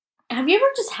have you ever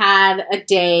just had a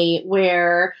day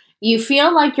where you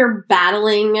feel like you're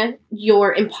battling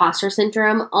your imposter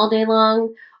syndrome all day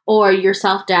long, or your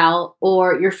self-doubt,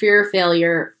 or your fear of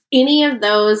failure? Any of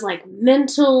those like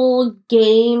mental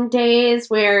game days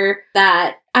where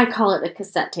that, I call it the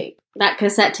cassette tape. That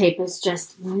cassette tape is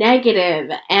just negative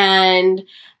and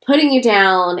putting you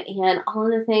down and all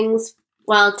of the things.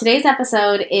 Well, today's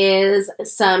episode is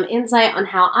some insight on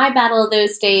how I battle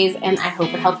those days, and I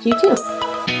hope it helps you too.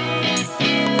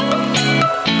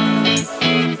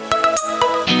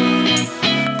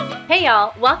 Hey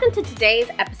y'all, welcome to today's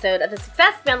episode of the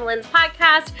Success Beyond the Lens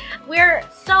podcast. We're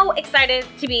so excited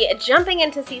to be jumping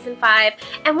into season 5,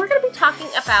 and we're going to be talking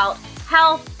about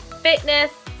health,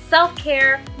 fitness,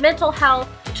 self-care, mental health,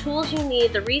 the tools you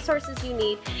need, the resources you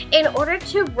need in order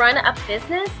to run a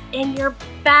business in your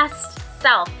best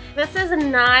self. This is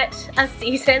not a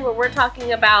season where we're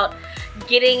talking about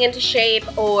getting into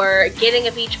shape or getting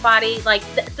a beach body. Like,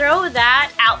 throw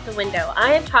that out the window.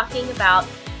 I am talking about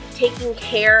taking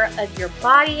care of your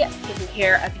body, taking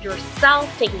care of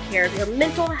yourself, taking care of your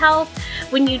mental health.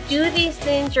 When you do these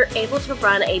things, you're able to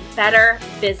run a better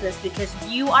business because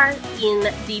you are in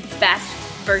the best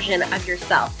version of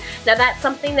yourself. Now, that's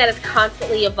something that is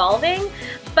constantly evolving,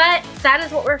 but that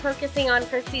is what we're focusing on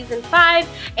for season 5,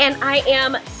 and I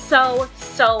am so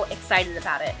excited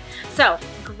about it. So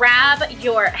grab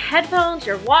your headphones,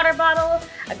 your water bottle,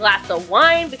 a glass of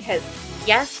wine, because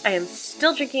yes, I am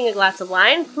still drinking a glass of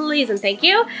wine. Please and thank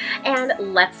you.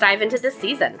 And let's dive into this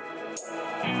season.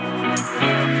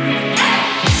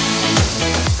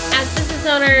 As business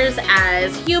owners,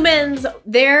 as humans,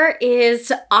 there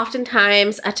is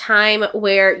oftentimes a time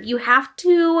where you have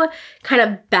to kind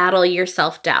of battle your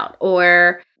self-doubt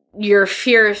or your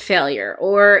fear of failure,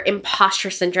 or imposter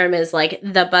syndrome is like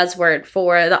the buzzword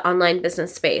for the online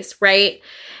business space, right?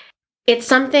 It's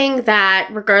something that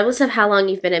regardless of how long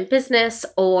you've been in business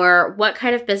or what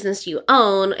kind of business you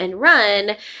own and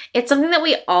run, it's something that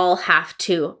we all have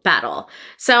to battle.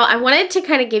 So I wanted to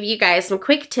kind of give you guys some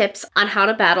quick tips on how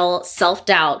to battle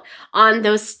self-doubt on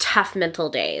those tough mental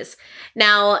days.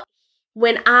 Now,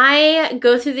 when I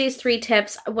go through these 3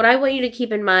 tips, what I want you to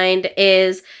keep in mind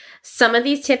is some of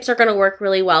these tips are going to work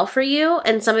really well for you,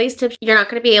 and some of these tips you're not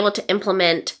going to be able to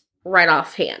implement right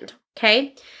offhand,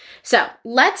 okay? So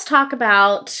let's talk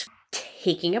about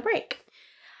taking a break.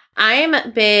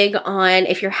 I'm big on,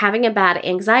 if you're having a bad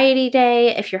anxiety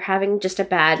day, if you're having just a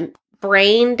bad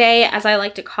brain day, as I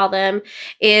like to call them,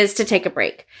 is to take a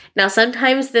break. Now,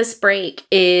 sometimes this break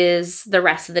is the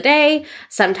rest of the day.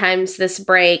 Sometimes this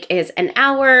break is an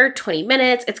hour, 20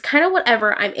 minutes. It's kind of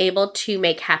whatever I'm able to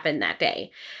make happen that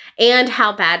day and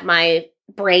how bad my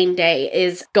brain day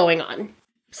is going on.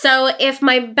 So if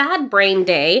my bad brain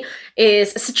day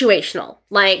is situational,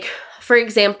 like, for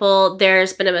example,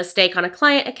 there's been a mistake on a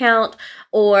client account,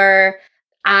 or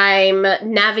I'm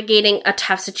navigating a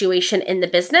tough situation in the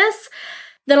business,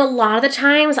 then a lot of the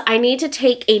times I need to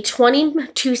take a 20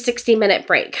 to 60 minute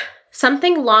break.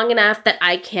 Something long enough that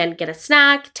I can get a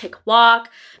snack, take a walk,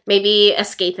 maybe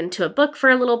escape into a book for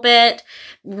a little bit,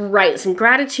 write some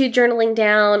gratitude journaling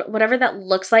down, whatever that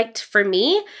looks like for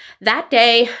me that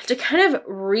day, to kind of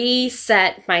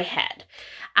reset my head.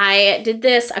 I did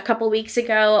this a couple weeks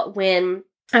ago when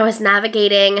I was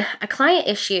navigating a client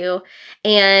issue,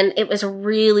 and it was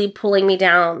really pulling me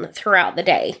down throughout the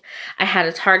day. I had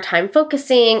a hard time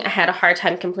focusing. I had a hard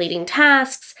time completing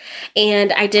tasks,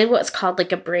 and I did what's called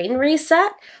like a brain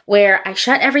reset, where I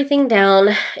shut everything down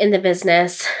in the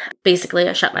business. Basically,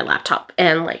 I shut my laptop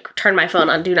and like turned my phone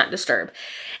on Do Not Disturb,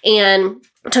 and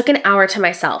took an hour to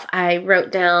myself. I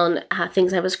wrote down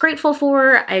things I was grateful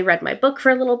for. I read my book for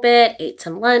a little bit, ate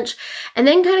some lunch, and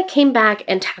then kind of came back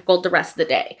and tackled the rest of the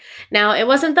day. Now, it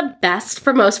wasn't the best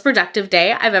or most productive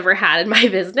day I've ever had in my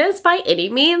business by any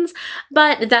means,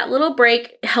 but that little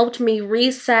break helped me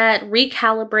reset,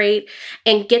 recalibrate,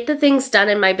 and get the things done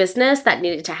in my business that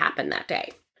needed to happen that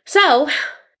day. So,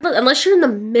 unless you're in the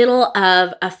middle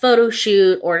of a photo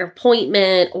shoot or an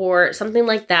appointment or something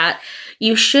like that,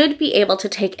 you should be able to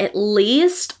take at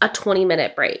least a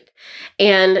 20-minute break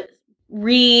and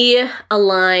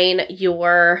realign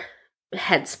your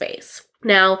headspace.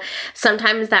 Now,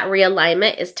 sometimes that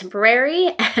realignment is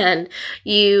temporary and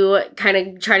you kind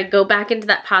of try to go back into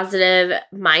that positive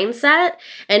mindset,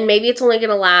 and maybe it's only going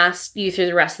to last you through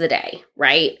the rest of the day,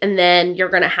 right? And then you're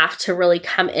going to have to really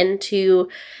come into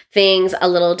things a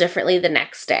little differently the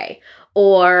next day,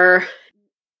 or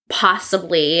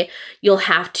possibly you'll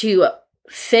have to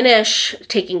finish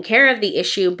taking care of the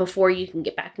issue before you can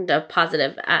get back into a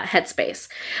positive headspace.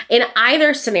 In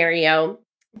either scenario,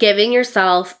 giving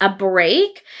yourself a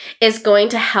break is going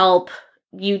to help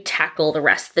you tackle the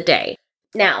rest of the day.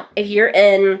 Now, if you're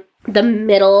in the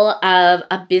middle of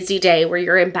a busy day where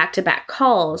you're in back-to-back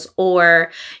calls,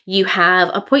 or you have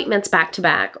appointments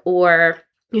back-to-back, or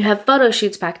you have photo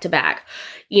shoots back-to-back,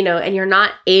 and you're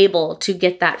not able to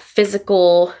get that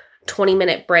physical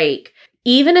 20-minute break,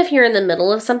 even if you're in the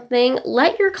middle of something,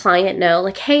 let your client know,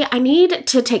 like, hey, I need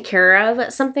to take care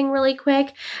of something really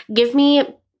quick. Give me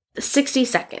 60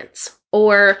 seconds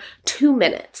or 2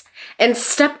 minutes, and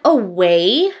step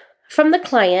away from the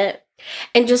client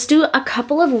and just do a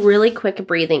couple of really quick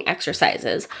breathing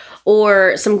exercises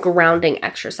or some grounding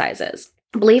exercises.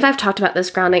 I believe I've talked about this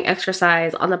grounding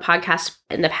exercise on the podcast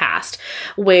in the past,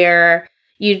 where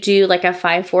you do like a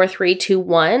 5, 4, 3, 2,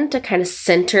 1 to kind of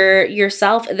center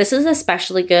yourself. This is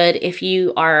especially good if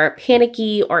you are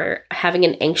panicky or having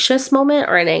an anxious moment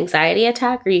or an anxiety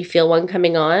attack, or you feel one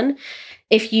coming on.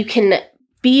 If you can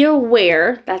be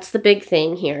aware, that's the big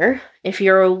thing here. If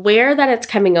you're aware that it's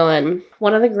coming on,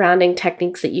 one of the grounding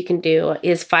techniques that you can do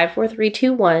is 5, 4, 3,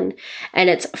 2, 1. And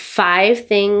it's 5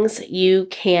 things you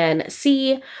can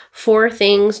see, 4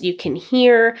 things you can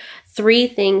hear, 3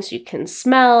 things you can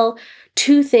smell,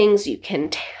 2 things you can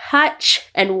touch,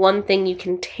 and 1 thing you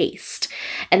can taste.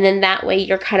 And then that way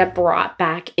you're kind of brought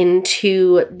back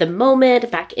into the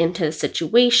moment, back into the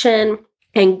situation,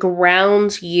 and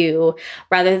grounds you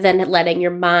rather than letting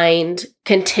your mind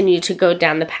continue to go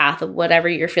down the path of whatever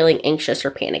you're feeling anxious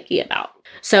or panicky about.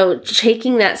 So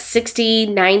taking that 60,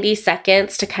 90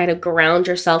 seconds to kind of ground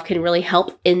yourself can really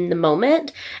help in the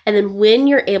moment. And then when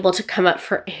you're able to come up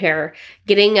for air,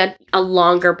 getting a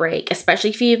longer break,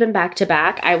 especially if you've been back to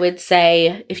back, I would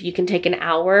say if you can take an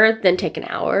hour, then take an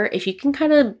hour. If you can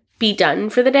kind of be done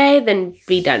for the day, then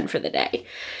be done for the day.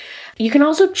 You can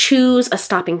also choose a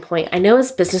stopping point. I know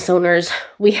as business owners,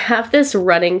 we have this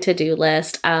running to-do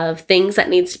list of things that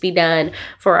needs to be done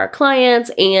for our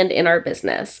clients and in our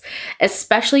business,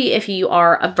 especially if you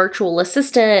are a virtual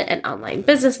assistant, an online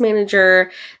business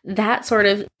manager, that sort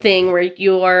of thing where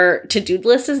your to-do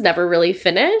list is never really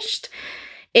finished.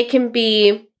 It can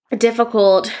be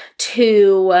difficult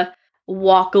to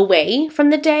walk away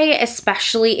from the day,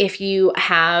 especially if you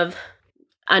have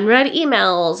unread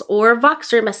emails or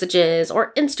Voxer messages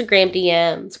or Instagram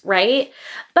DMs, right?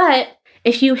 But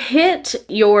if you hit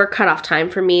your cutoff time,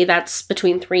 for me, that's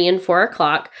between 3 and 4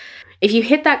 o'clock. If you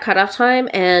hit that cutoff time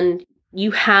and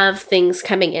you have things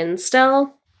coming in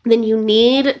still, then you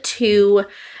need to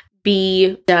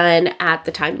be done at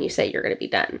the time you say you're going to be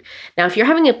done. Now, if you're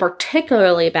having a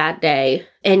particularly bad day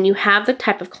and you have the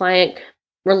type of client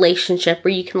relationship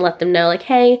where you can let them know, like,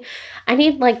 hey, I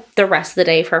need like the rest of the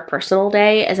day for a personal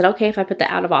day. Is it okay if I put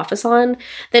the out of office on?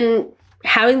 Then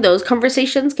having those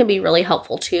conversations can be really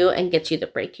helpful too and get you the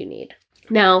break you need.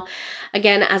 Now,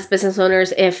 again, as business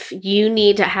owners, if you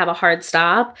need to have a hard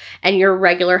stop and your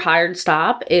regular hard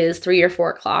stop is 3 or 4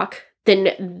 o'clock,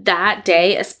 then that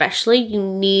day especially, you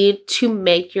need to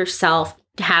make yourself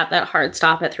have that hard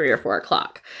stop at 3 or 4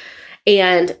 o'clock.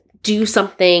 And do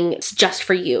something just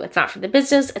for you. It's not for the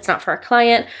business. It's not for a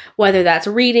client, whether that's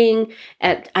reading,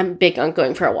 and I'm big on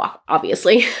going for a walk,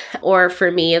 obviously, or for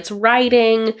me, it's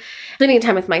writing, spending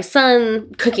time with my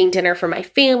son, cooking dinner for my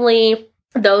family,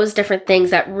 those different things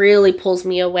that really pulls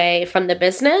me away from the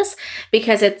business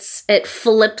because it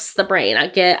flips the brain. I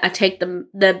take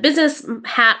the business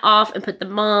hat off and put the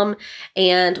mom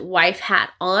and wife hat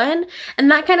on,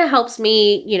 and that kind of helps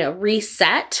me,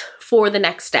 reset for the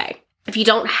next day. If you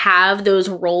don't have those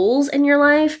roles in your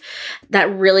life,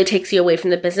 that really takes you away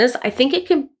from the business. I think it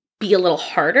can be a little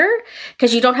harder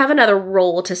because you don't have another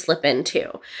role to slip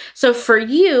into. So for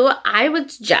you, I would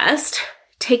suggest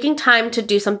taking time to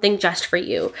do something just for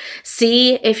you.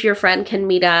 See if your friend can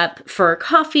meet up for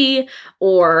coffee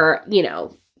or,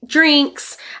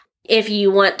 drinks. If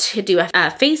you want to do a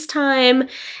FaceTime,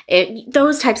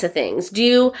 those types of things.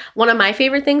 One of my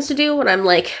favorite things to do when I'm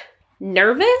like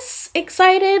nervous,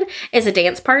 excited, is a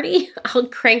dance party. I'll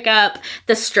crank up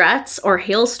the Struts or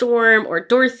Hailstorm or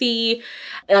Dorothy,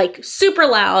 like super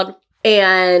loud,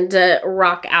 and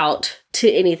rock out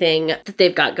to anything that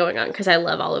they've got going on because I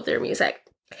love all of their music.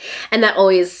 And that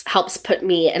always helps put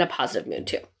me in a positive mood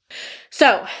too.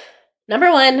 So,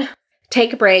 number 1,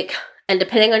 take a break. And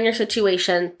depending on your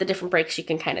situation, the different breaks you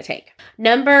can kind of take.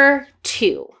 Number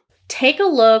 2, take a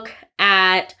look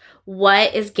at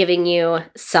what is giving you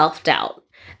self-doubt.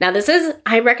 Now,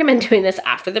 I recommend doing this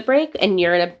after the break and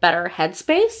you're in a better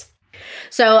headspace.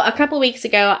 So a couple weeks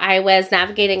ago, I was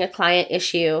navigating a client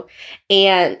issue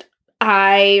and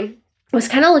I was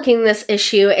kind of looking this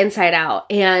issue inside out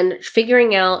and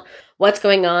figuring out what's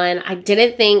going on. I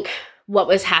didn't think what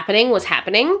was happening was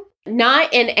happening.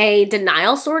 not in a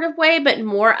denial sort of way, but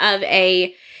more of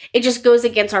it just goes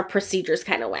against our procedures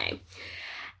kind of way.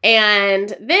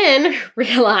 And then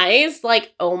realized,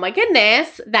 like, oh my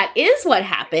goodness, that is what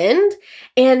happened.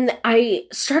 And I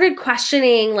started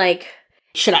questioning, like,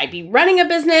 should I be running a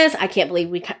business? I can't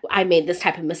believe I made this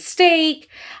type of mistake.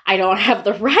 I don't have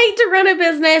the right to run a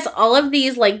business. All of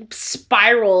these like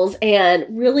spirals, and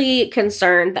really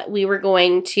concerned that we were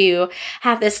going to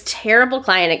have this terrible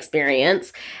client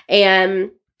experience.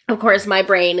 And of course, my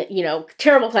brain,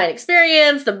 terrible client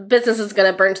experience. The business is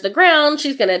going to burn to the ground.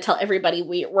 She's going to tell everybody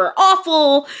we're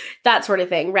awful, that sort of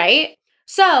thing, right?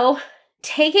 So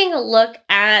taking a look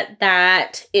at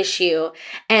that issue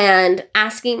and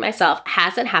asking myself,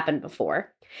 has it happened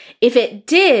before? If it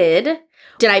did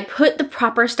I put the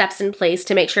proper steps in place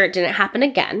to make sure it didn't happen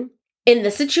again? In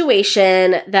the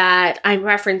situation that I'm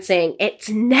referencing, it's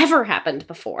never happened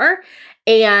before.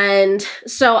 And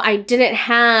so I didn't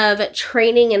have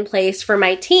training in place for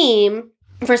my team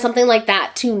for something like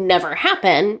that to never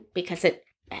happen because it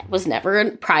was never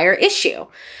a prior issue.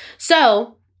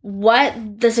 So what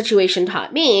the situation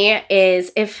taught me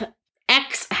is if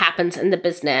X happens in the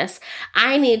business,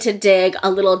 I need to dig a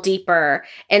little deeper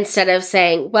instead of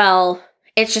saying, well,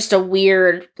 it's just a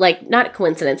weird, like, not a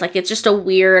coincidence, like it's just a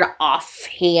weird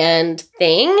offhand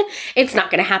thing. It's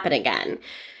not going to happen again.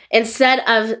 Instead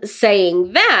of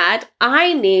saying that,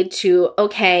 I need to,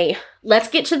 okay, let's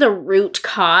get to the root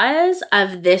cause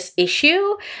of this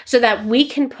issue so that we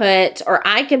can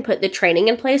I can put the training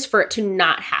in place for it to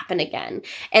not happen again.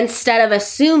 Instead of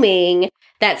assuming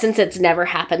that since it's never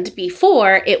happened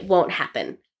before, it won't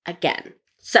happen again.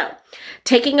 So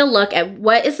taking a look at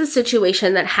what is the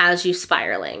situation that has you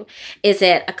spiraling. Is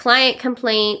it a client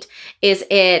complaint? Is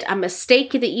it a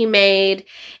mistake that you made?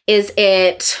 Is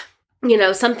it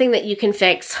something that you can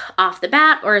fix off the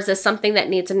bat, or is this something that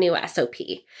needs a new SOP?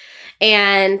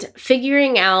 And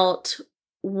figuring out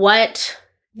what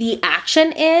the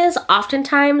action is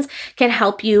oftentimes can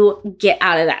help you get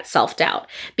out of that self-doubt,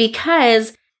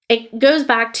 because it goes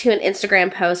back to an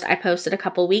Instagram post I posted a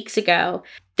couple weeks ago.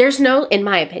 In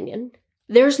my opinion,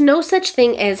 there's no such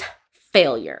thing as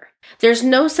failure. There's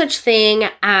no such thing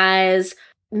as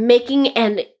making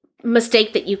an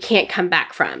mistake that you can't come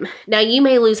back from. Now, you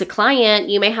may lose a client,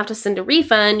 you may have to send a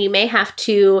refund, you may have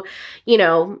to,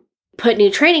 put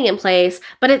new training in place,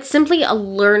 but it's simply a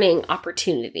learning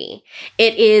opportunity.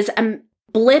 It is a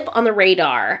blip on the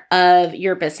radar of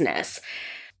your business.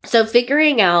 So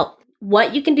figuring out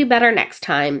what you can do better next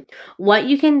time, what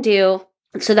you can do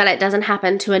so that it doesn't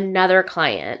happen to another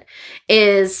client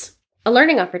is a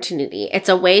learning opportunity. It's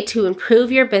a way to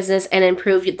improve your business and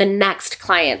improve the next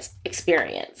client's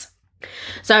experience.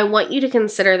 So I want you to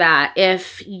consider that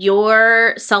if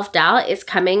your self-doubt is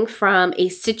coming from a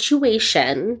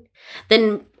situation,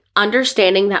 then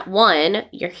understanding that 1,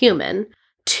 you're human,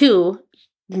 2,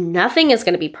 nothing is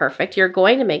going to be perfect. You're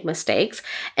going to make mistakes.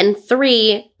 And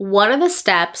 3, what are the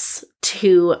steps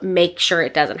to make sure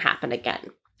it doesn't happen again?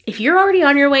 If you're already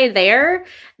on your way there,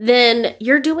 then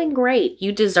you're doing great.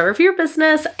 You deserve your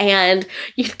business and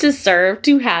you deserve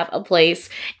to have a place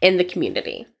in the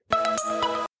community.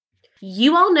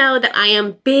 You all know that I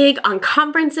am big on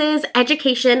conferences,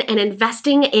 education, and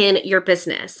investing in your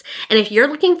business. And if you're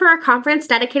looking for a conference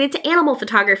dedicated to animal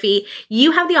photography,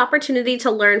 you have the opportunity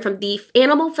to learn from the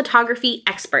animal photography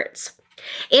experts.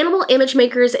 Animal Image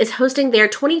Makers is hosting their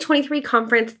 2023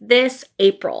 conference this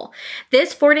April.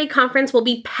 This 4-day conference will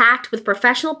be packed with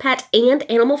professional pet and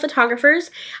animal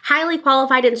photographers, highly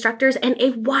qualified instructors, and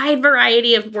a wide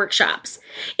variety of workshops.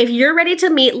 If you're ready to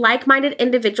meet like-minded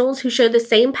individuals who share the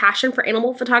same passion for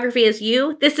animal photography as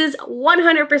you, this is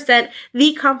 100%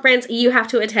 the conference you have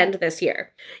to attend this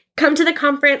year. Come to the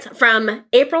conference from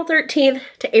April 13th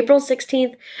to April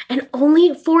 16th, and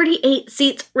only 48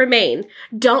 seats remain.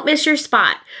 Don't miss your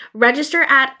spot. Register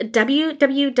at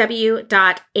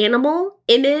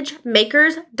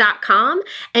www.animalimagemakers.com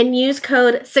and use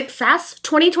code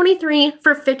SUCCESS2023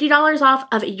 for $50 off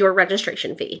of your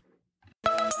registration fee.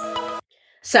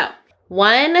 So,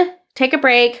 1, take a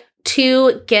break.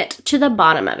 2, get to the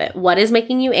bottom of it. What is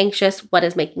making you anxious? What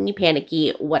is making you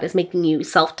panicky? What is making you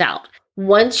self-doubt?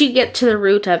 Once you get to the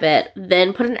root of it,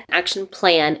 then put an action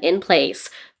plan in place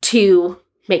to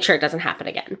make sure it doesn't happen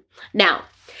again. Now,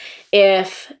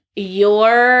 if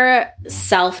your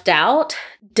self-doubt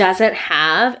doesn't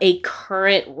have a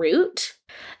current root,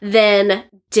 then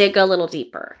dig a little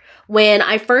deeper. When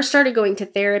I first started going to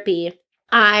therapy,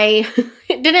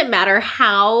 it didn't matter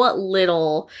how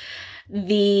little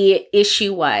the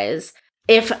issue was.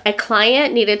 If a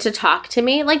client needed to talk to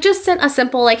me, like just sent a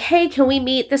simple, like, hey, can we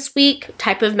meet this week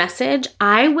type of message,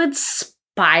 I would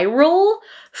spiral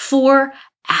for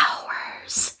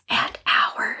hours and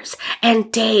hours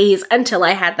and days until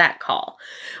I had that call.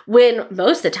 When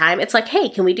most of the time it's like, hey,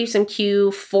 can we do some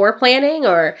Q4 planning?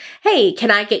 Or, hey,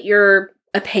 can I get your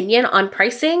opinion on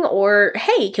pricing? Or,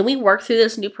 hey, can we work through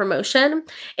this new promotion?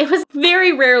 It was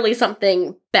very rarely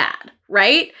something bad,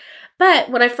 right? But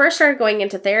when I first started going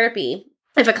into therapy,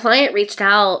 if a client reached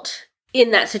out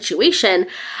in that situation,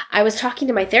 I was talking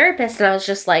to my therapist and I was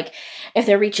just like, if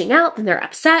they're reaching out, then they're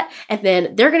upset, and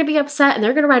then they're going to be upset, and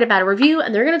they're going to write a bad review,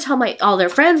 and they're going to tell all their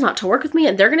friends not to work with me,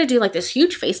 and they're going to do like this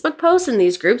huge Facebook post in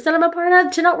these groups that I'm a part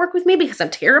of to not work with me because I'm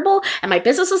terrible, and my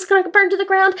business is going to burn to the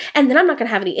ground, and then I'm not going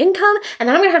to have any income, and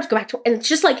then I'm going to have to go back to work. And it's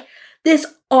just like this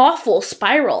awful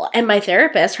spiral. And my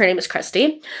therapist, her name is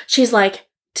Christy, she's like,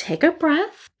 take a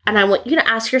breath. And I want you to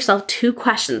ask yourself 2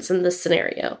 questions in this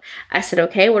scenario. I said,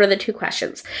 okay, what are the 2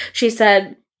 questions? She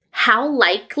said, how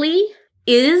likely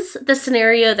is the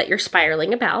scenario that you're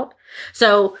spiraling about?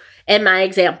 So in my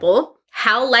example,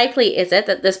 how likely is it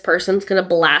that this person's going to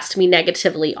blast me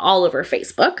negatively all over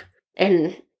Facebook?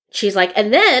 And she's like,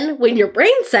 and then when your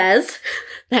brain says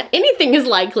that anything is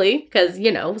likely, because,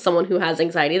 someone who has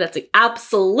anxiety, that's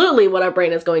absolutely what our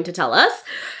brain is going to tell us.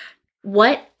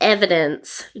 What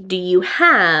evidence do you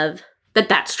have that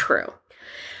that's true?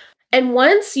 And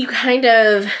once you kind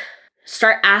of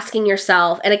start asking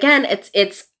yourself, and again,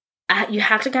 it's you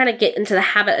have to kind of get into the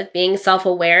habit of being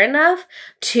self-aware enough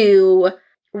to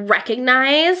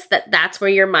recognize that that's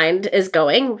where your mind is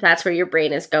going, that's where your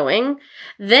brain is going.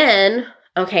 Then,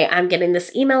 okay, I'm getting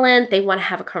this email in, they want to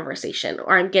have a conversation,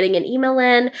 or I'm getting an email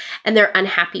in and they're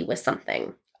unhappy with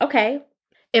something. Okay.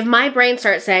 If my brain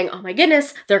starts saying, oh my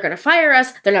goodness, they're going to fire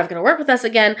us, they're never going to work with us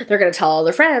again, they're going to tell all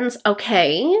their friends,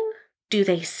 okay, do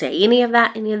they say any of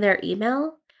that in any of their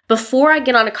email? Before I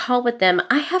get on a call with them,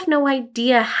 I have no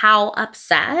idea how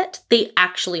upset they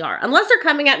actually are. Unless they're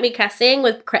coming at me cussing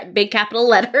with big capital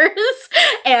letters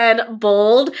and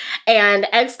bold and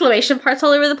exclamation parts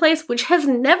all over the place, which has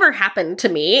never happened to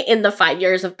me in the 5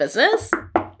 years of business,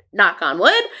 knock on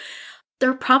wood.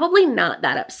 They're probably not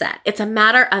that upset. It's a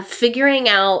matter of figuring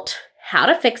out how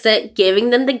to fix it,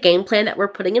 giving them the game plan that we're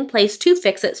putting in place to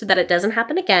fix it so that it doesn't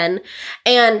happen again,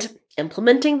 and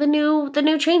implementing the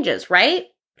new changes, right?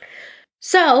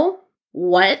 So,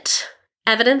 what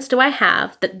evidence do I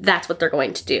have that that's what they're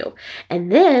going to do?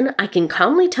 And then I can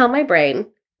calmly tell my brain,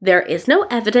 there is no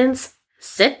evidence,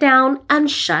 sit down and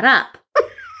shut up.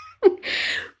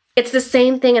 It's the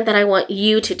same thing that I want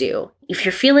you to do. If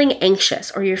you're feeling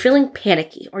anxious or you're feeling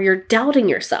panicky or you're doubting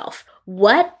yourself,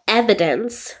 what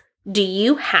evidence do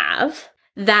you have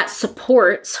that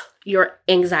supports your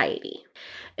anxiety?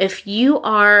 If you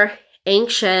are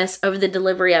anxious over the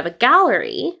delivery of a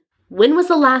gallery, when was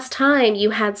the last time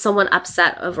you had someone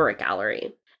upset over a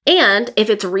gallery? And if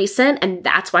it's recent and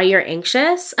that's why you're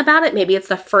anxious about it, maybe it's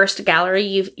the first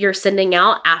gallery you're sending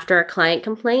out after a client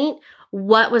complaint.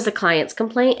 What was the client's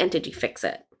complaint and did you fix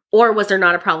it? Or was there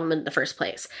not a problem in the first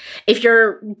place? If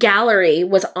your gallery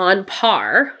was on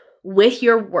par with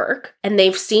your work and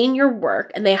they've seen your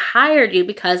work and they hired you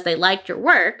because they liked your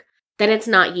work, then it's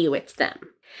not you, it's them.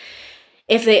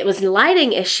 If it was a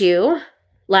lighting issue,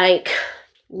 like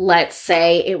let's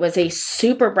say it was a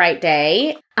super bright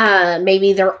day,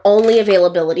 maybe their only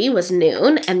availability was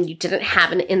noon and you didn't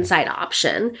have an inside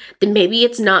option, then maybe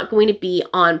it's not going to be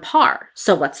on par.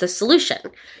 So what's the solution?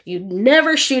 You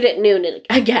never shoot at noon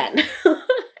again.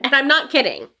 And I'm not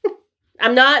kidding.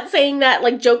 I'm not saying that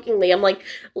like jokingly. I'm like,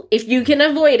 if you can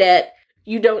avoid it,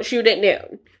 you don't shoot at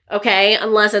noon, okay?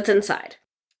 Unless it's inside.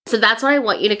 So that's what I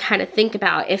want you to kind of think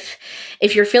about. If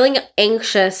you're feeling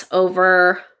anxious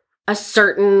over a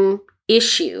certain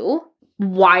issue,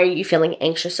 why are you feeling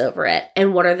anxious over it?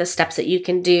 And what are the steps that you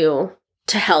can do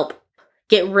to help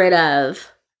get rid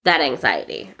of that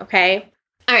anxiety? Okay.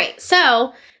 All right.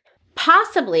 So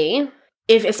possibly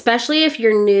especially if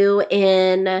you're new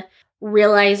in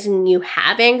realizing you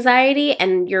have anxiety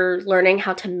and you're learning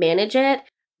how to manage it,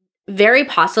 very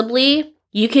possibly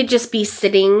you could just be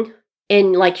sitting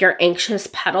in like your anxious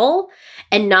puddle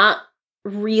and not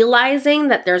realizing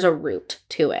that there's a root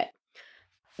to it.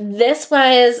 This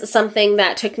was something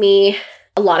that took me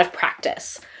a lot of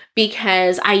practice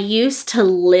because I used to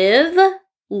live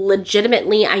in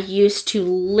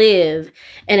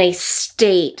a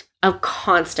state of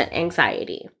constant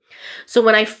anxiety. So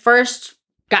when I first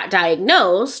got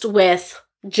diagnosed with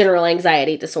general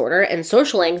anxiety disorder and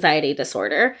social anxiety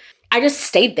disorder, I just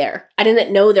stayed there. I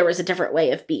didn't know there was a different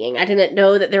way of being. I didn't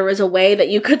know that there was a way that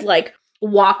you could like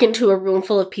walk into a room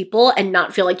full of people and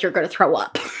not feel like you're going to throw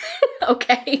up.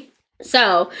 Okay.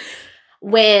 So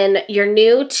when you're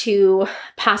new to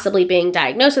possibly being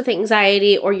diagnosed with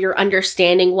anxiety, or you're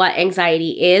understanding what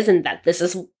anxiety is and that this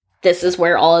is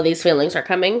where all of these feelings are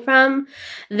coming from,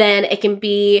 then it can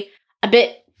be a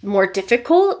bit more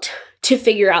difficult to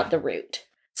figure out the root.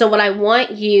 So what I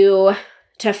want you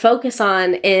to focus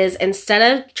on is,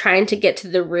 instead of trying to get to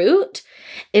the root,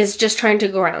 is just trying to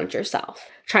ground yourself,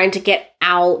 trying to get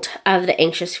out of the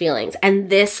anxious feelings. And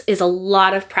this is a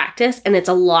lot of practice, and it's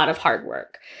a lot of hard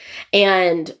work.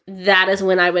 And that is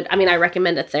when I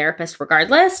recommend a therapist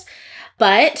regardless,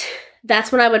 but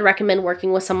that's when I would recommend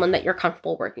working with someone that you're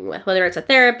comfortable working with, whether it's a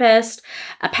therapist,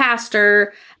 a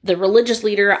pastor, the religious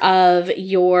leader of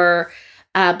your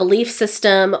belief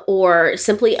system, or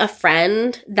simply a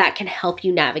friend that can help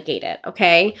you navigate it,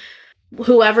 okay?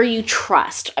 Whoever you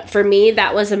trust. For me,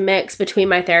 that was a mix between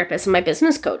my therapist and my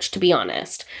business coach, to be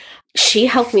honest. She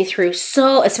helped me through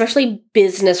especially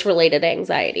business-related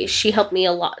anxiety. She helped me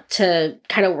a lot to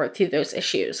kind of work through those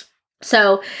issues.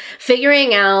 So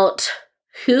figuring out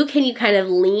who can you kind of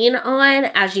lean on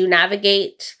as you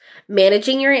navigate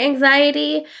managing your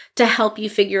anxiety to help you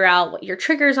figure out what your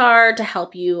triggers are, to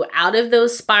help you out of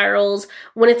those spirals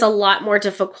when it's a lot more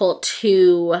difficult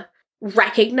to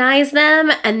recognize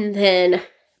them and then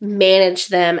manage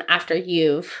them after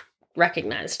you've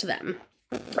recognized them.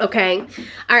 Okay.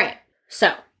 All right.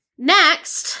 So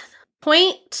next,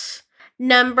 point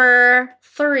number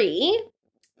 3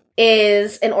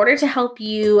 is, in order to help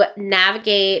you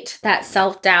navigate that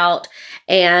self-doubt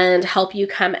and help you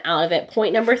come out of it,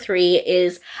 point number 3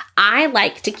 is, I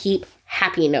like to keep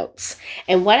happy notes.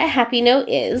 And what a happy note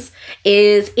is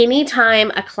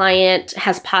anytime a client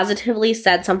has positively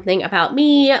said something about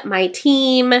me, my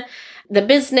team, the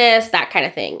business, that kind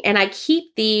of thing. And I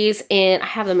keep these I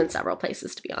have them in several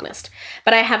places, to be honest,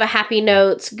 but I have a happy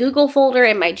notes Google folder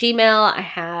in my Gmail. I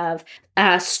have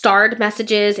starred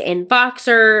messages in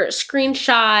Voxer,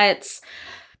 screenshots.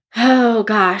 Oh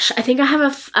gosh, I think I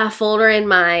have a folder in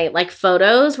my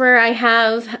photos where I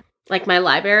have my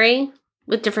library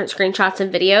with different screenshots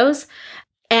and videos,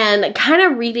 and kind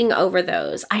of reading over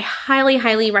those. I highly,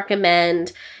 highly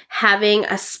recommend having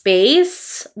a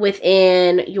space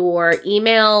within your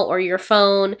email or your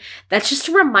phone that's just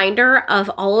a reminder of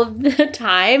all of the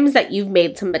times that you've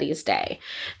made somebody's day.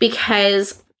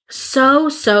 Because so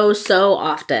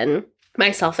often,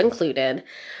 myself included,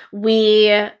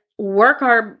 we work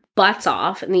our butts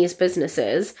off in these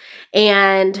businesses,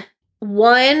 and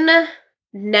one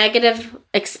negative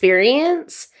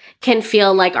experience can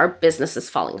feel like our business is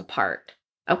falling apart.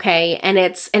 Okay. And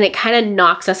it kind of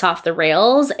knocks us off the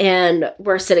rails, and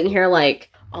we're sitting here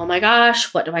like, oh my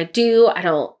gosh, what do? I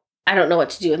don't know what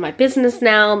to do with my business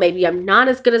now. Maybe I'm not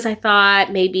as good as I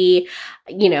thought. Maybe,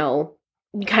 you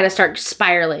kind of start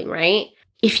spiraling, right?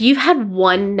 If you've had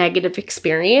one negative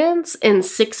experience in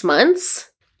 6 months,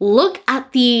 look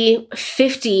at the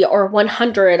 50 or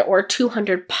 100 or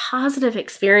 200 positive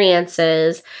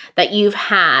experiences that you've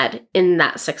had in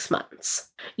that 6 months.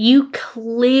 You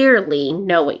clearly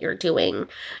know what you're doing.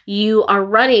 You are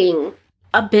running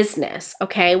a business,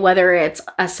 okay? Whether it's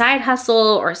a side hustle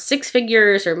or 6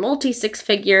 figures or multi-6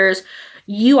 figures,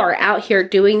 you are out here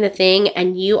doing the thing,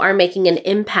 and you are making an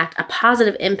impact, a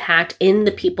positive impact in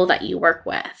the people that you work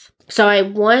with. So I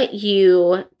want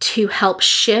you to help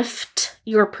shift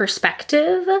your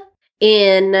perspective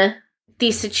in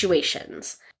these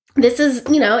situations. This is,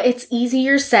 it's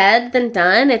easier said than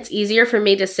done. It's easier for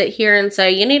me to sit here and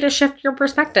say, you need to shift your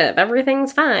perspective.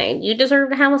 Everything's fine. You deserve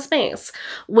to have a space,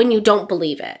 when you don't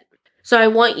believe it. So I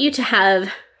want you to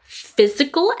have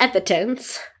physical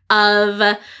evidence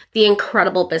of the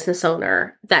incredible business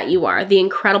owner that you are, the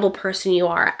incredible person you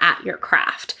are at your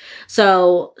craft.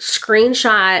 So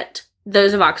screenshot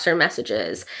those Voxer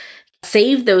messages,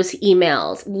 save those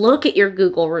emails, look at your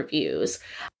Google reviews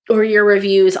or your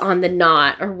reviews on The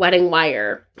Knot or Wedding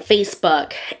Wire,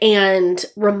 Facebook, and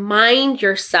remind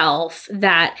yourself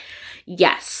that,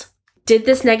 yes, did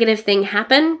this negative thing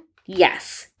happen?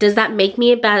 Yes. Does that make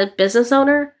me a bad business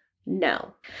owner?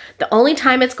 No. The only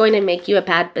time it's going to make you a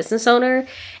bad business owner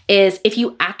is if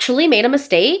you actually made a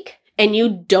mistake and you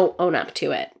don't own up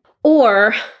to it,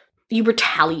 or you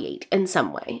retaliate in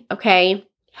some way, okay?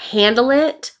 Handle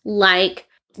it like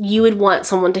you would want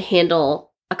someone to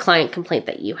handle a client complaint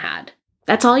that you had.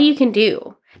 That's all you can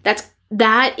do.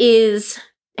 That is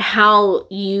how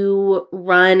you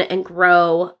run and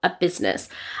grow a business.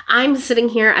 I'm sitting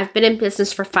here, I've been in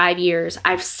business for 5 years.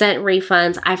 I've sent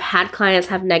refunds. I've had clients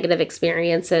have negative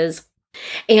experiences.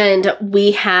 And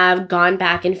we have gone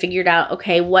back and figured out,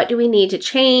 okay, what do we need to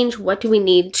change? What do we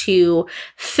need to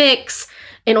fix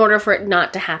in order for it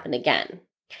not to happen again?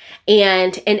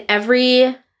 And in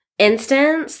every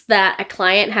instance that a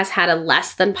client has had a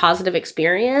less than positive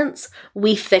experience,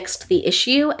 we fixed the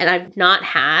issue, and I've not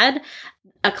had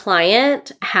a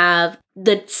client have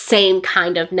the same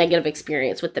kind of negative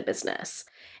experience with the business.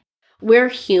 We're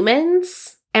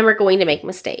humans and we're going to make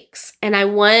mistakes. And I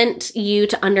want you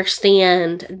to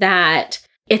understand that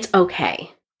it's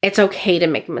okay. It's okay to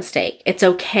make a mistake. It's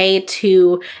okay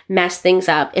to mess things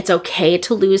up. It's okay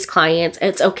to lose clients.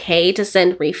 It's okay to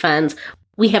send refunds.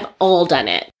 We have all done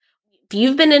it. If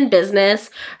you've been in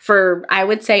business for, I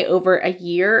would say, over a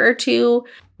year or two,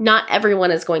 not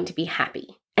everyone is going to be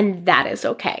happy. And that is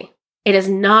okay. It is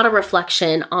not a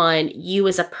reflection on you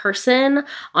as a person,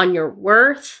 on your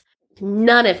worth,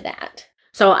 none of that.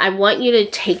 So I want you to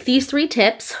take these 3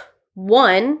 tips.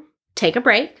 1, take a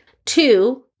break.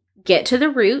 2, get to the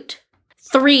root.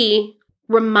 3,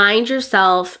 remind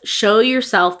yourself, show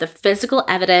yourself the physical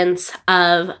evidence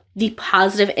of the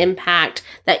positive impact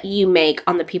that you make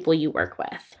on the people you work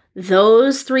with.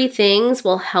 Those 3 things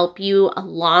will help you a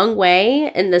long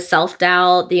way in the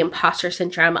self-doubt, the imposter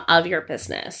syndrome of your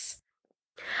business.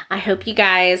 I hope you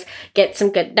guys get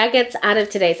some good nuggets out of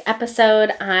today's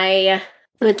episode. I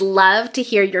would love to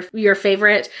hear your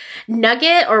favorite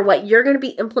nugget or what you're going to be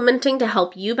implementing to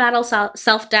help you battle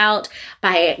self-doubt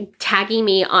by tagging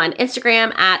me on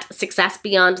Instagram at Success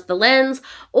Beyond the Lens,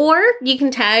 or you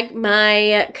can tag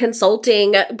my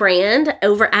consulting brand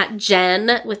over at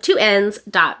Jen with 2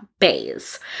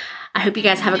 N's.bays. I hope you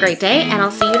guys have a great day, and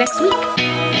I'll see you next week.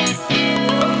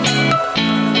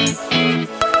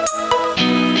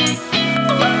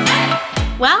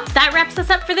 Well, that wraps us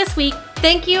up for this week.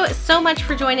 Thank you so much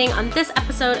for joining on this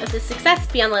episode of the Success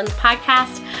Beyond the Lens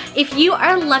podcast. If you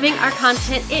are loving our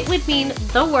content, it would mean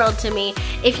the world to me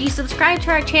if you subscribe to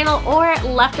our channel or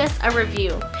left us a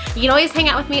review. You can always hang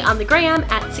out with me on the gram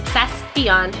at Success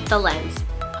Beyond the Lens.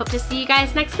 Hope to see you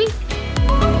guys next week.